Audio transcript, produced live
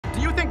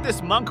think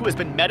this monk who has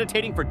been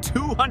meditating for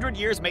 200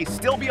 years may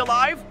still be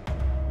alive?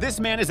 This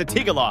man is a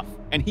Tigilov,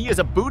 and he is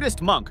a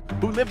Buddhist monk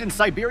who lived in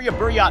Siberia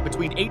Buryat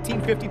between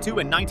 1852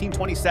 and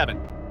 1927.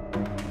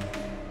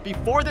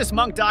 Before this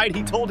monk died,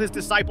 he told his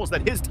disciples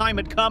that his time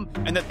had come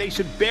and that they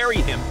should bury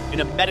him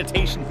in a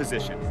meditation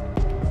position.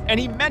 And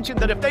he mentioned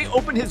that if they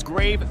opened his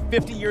grave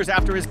 50 years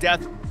after his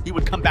death, he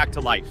would come back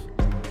to life.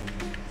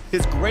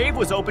 His grave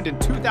was opened in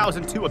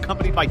 2002,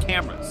 accompanied by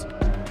cameras.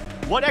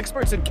 What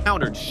experts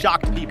encountered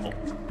shocked people.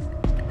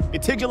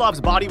 Itigilov's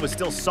body was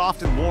still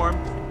soft and warm.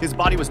 His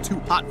body was too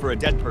hot for a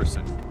dead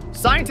person.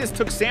 Scientists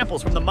took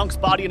samples from the monk's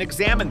body and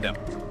examined them.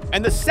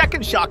 And the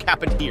second shock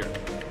happened here.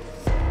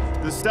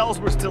 The cells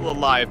were still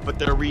alive, but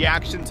their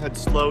reactions had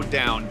slowed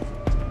down